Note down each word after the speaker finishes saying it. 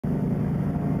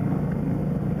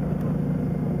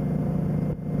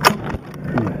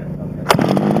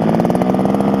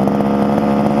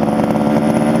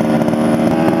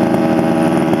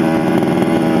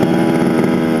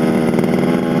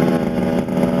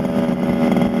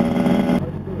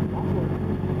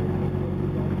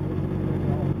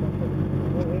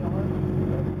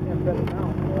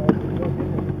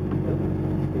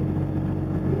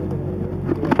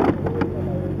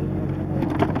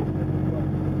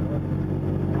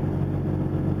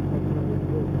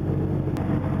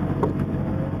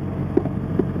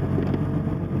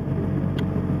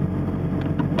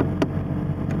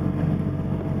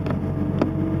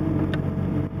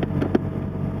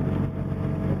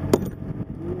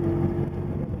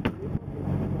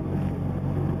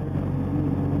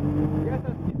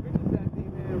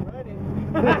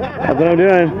That's what I'm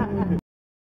doing.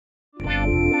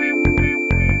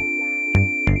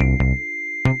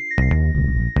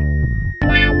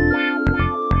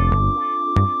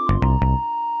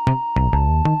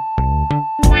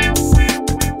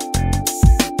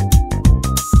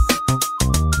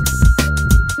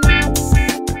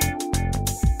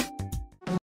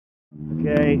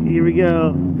 Okay, here we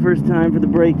go. First time for the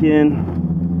break-in.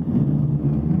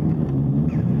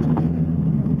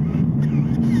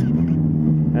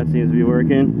 That seems to be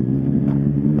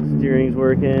working. Steering's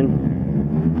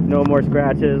working. No more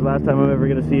scratches. Last time I'm ever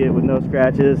gonna see it with no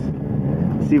scratches.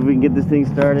 Let's see if we can get this thing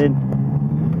started.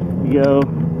 Here we go.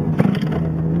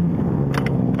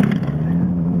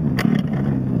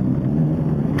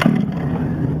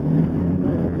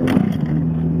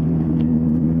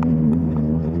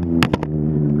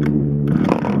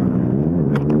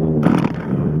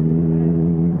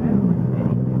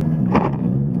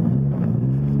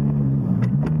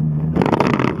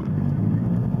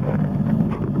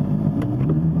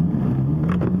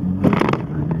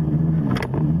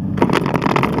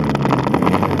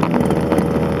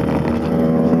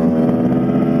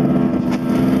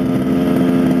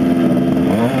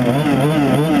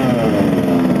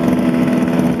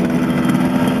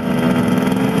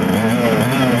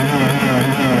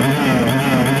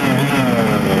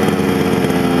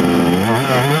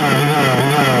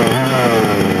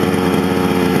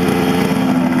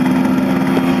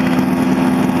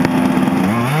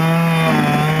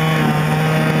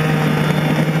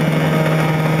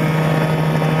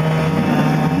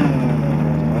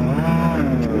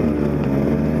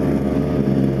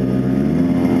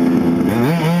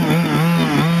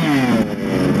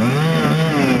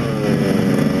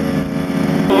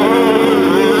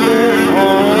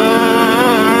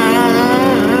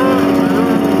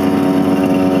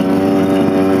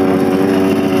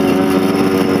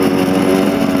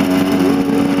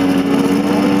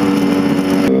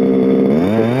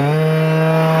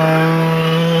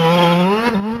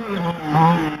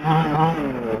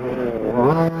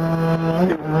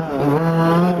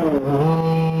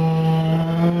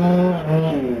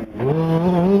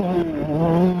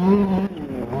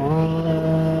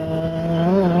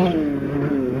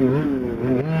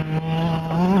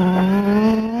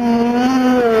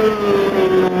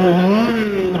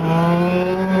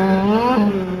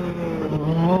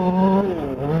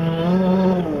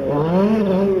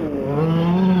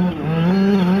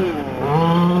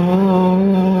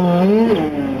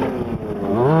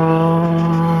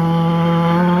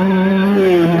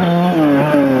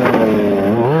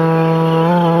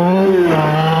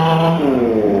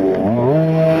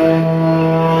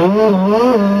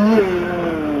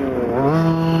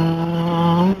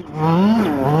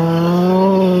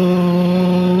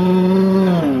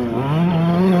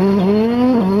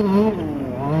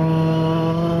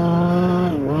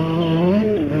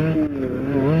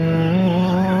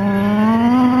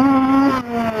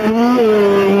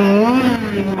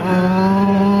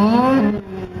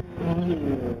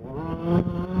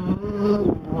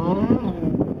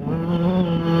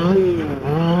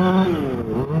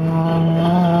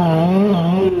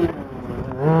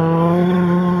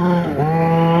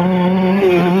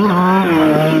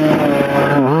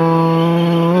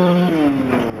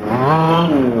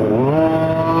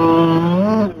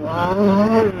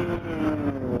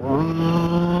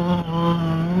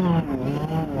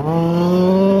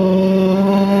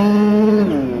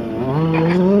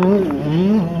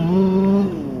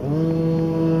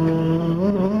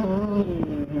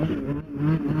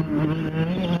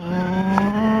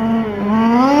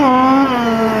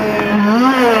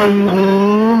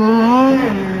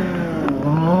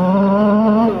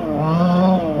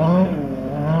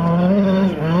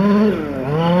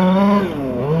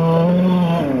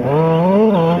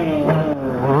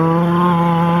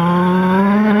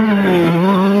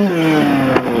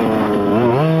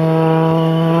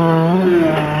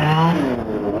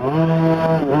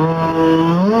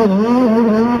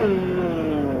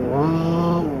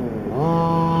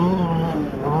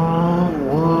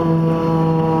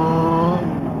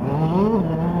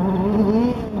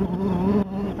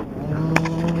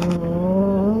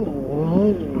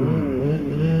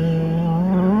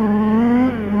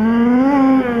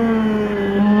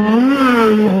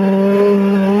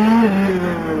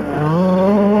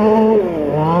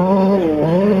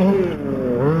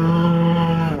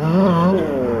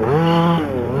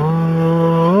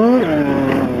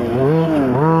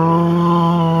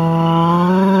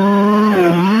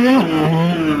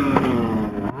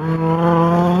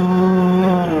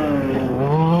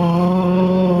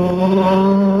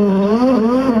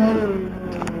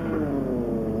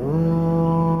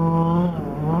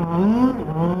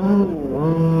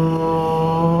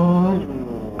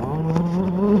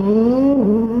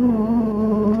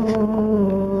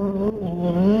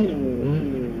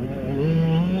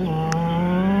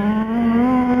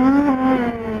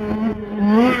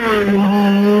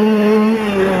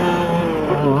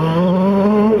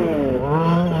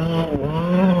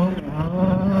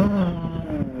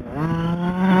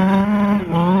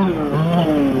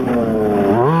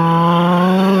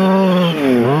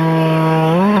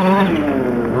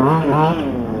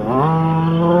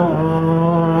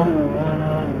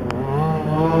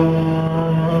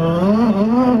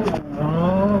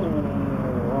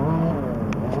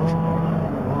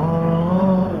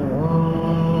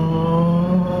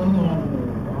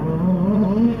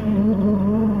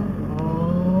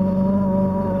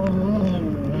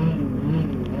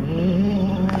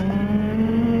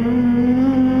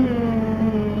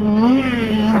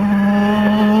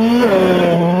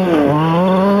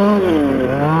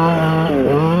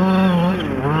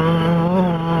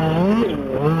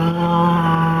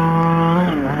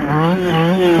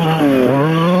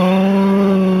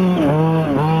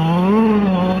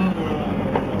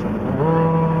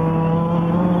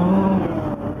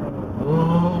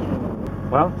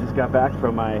 got back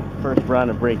from my first run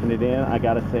of breaking it in, I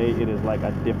gotta say it is like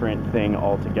a different thing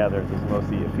altogether, this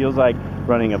Losi. It feels like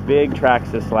running a big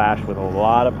Traxxas Slash with a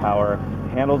lot of power.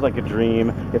 It handles like a dream.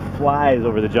 It flies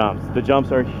over the jumps. The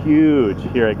jumps are huge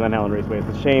here at Glen Helen Raceway.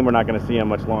 It's a shame we're not gonna see them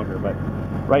much longer, but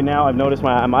right now I've noticed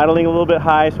I'm idling a little bit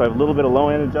high, so I have a little bit of low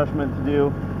end adjustment to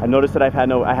do. I've noticed that I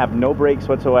have no brakes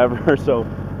whatsoever, so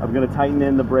I'm gonna tighten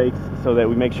in the brakes so that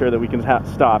we make sure that we can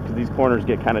stop, because these corners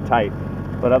get kind of tight.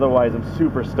 But otherwise, I'm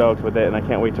super stoked with it, and I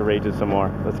can't wait to rage it some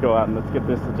more. Let's go out and let's get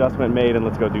this adjustment made, and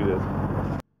let's go do this.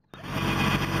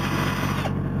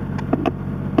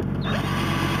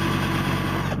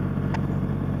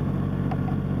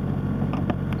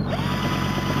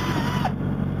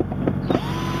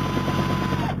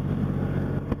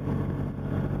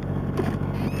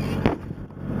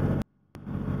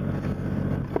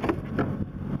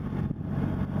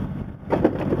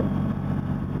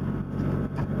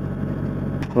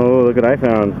 Oh, look what I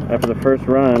found. After the first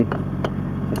run,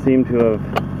 I seem to have,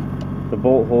 the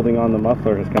bolt holding on the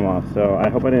muffler has come off. So I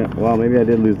hope I didn't, well, maybe I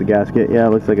did lose the gasket. Yeah, it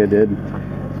looks like I did.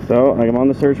 So I'm on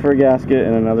the search for a gasket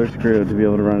and another screw to be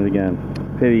able to run it again.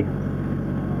 Pity.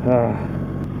 All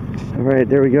right,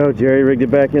 there we go. Jerry rigged it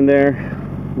back in there.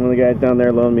 One of the guys down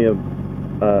there loaned me a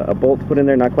bolt to put in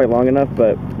there, not quite long enough,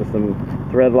 but with some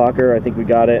thread locker, I think we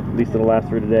got it. At least it'll last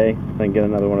through today. I can get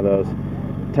another one of those.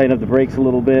 Tighten up the brakes a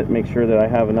little bit, make sure that I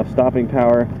have enough stopping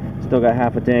power. Still got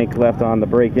half a tank left on the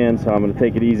brake-in, so I'm going to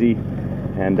take it easy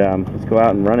and let's go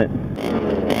out and run it.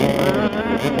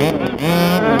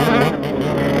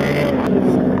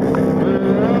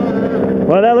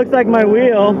 Well, that looks like my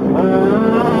wheel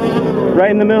right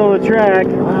in the middle of the track.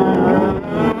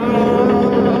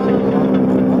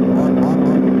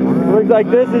 Looks like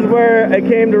this is where it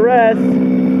came to rest.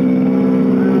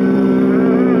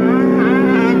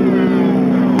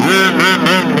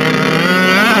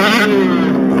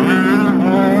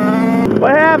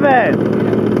 What happened?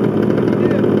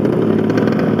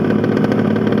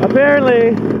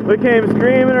 Apparently, we came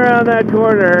screaming around that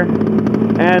corner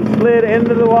and slid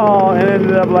into the wall and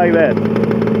ended up like this.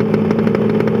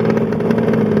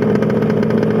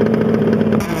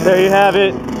 There you have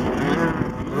it.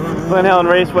 Glen Helen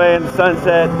Raceway and the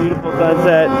sunset, beautiful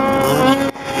sunset.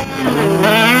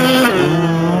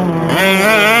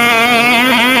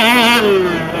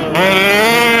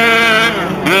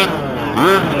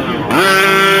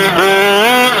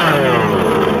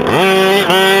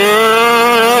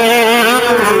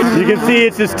 You can see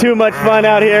it's just too much fun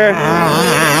out here.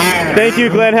 Thank you,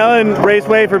 Glen Helen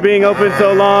Raceway, for being open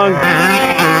so long.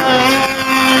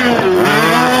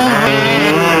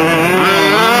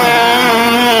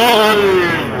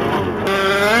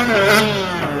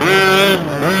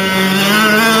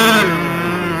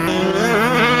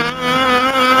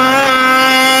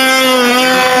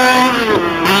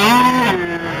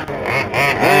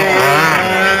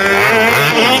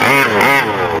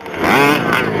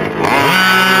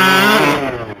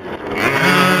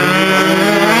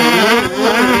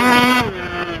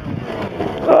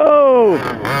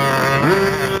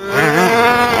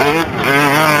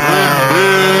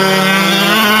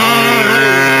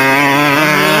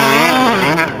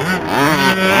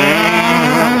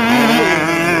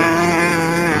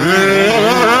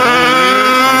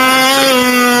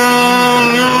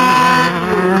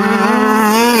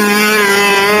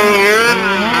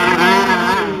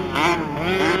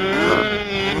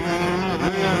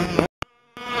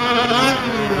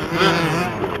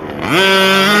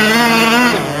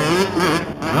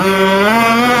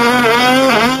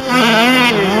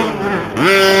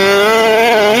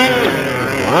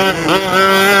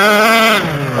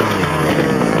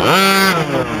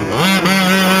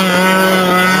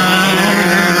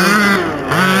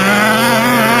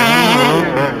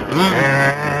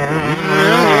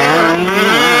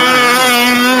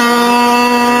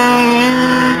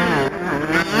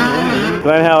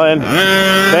 Glen Helen,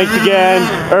 thanks again,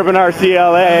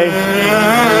 UrbanRcLA.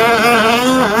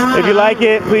 If you like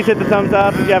it, please hit the thumbs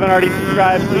up. If you haven't already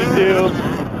subscribed, please do.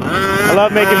 I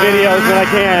love making videos when I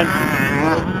can.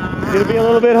 It's gonna be a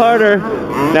little bit harder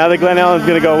now that Glen Helen's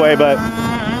gonna go away, but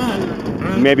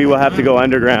maybe we'll have to go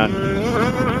underground.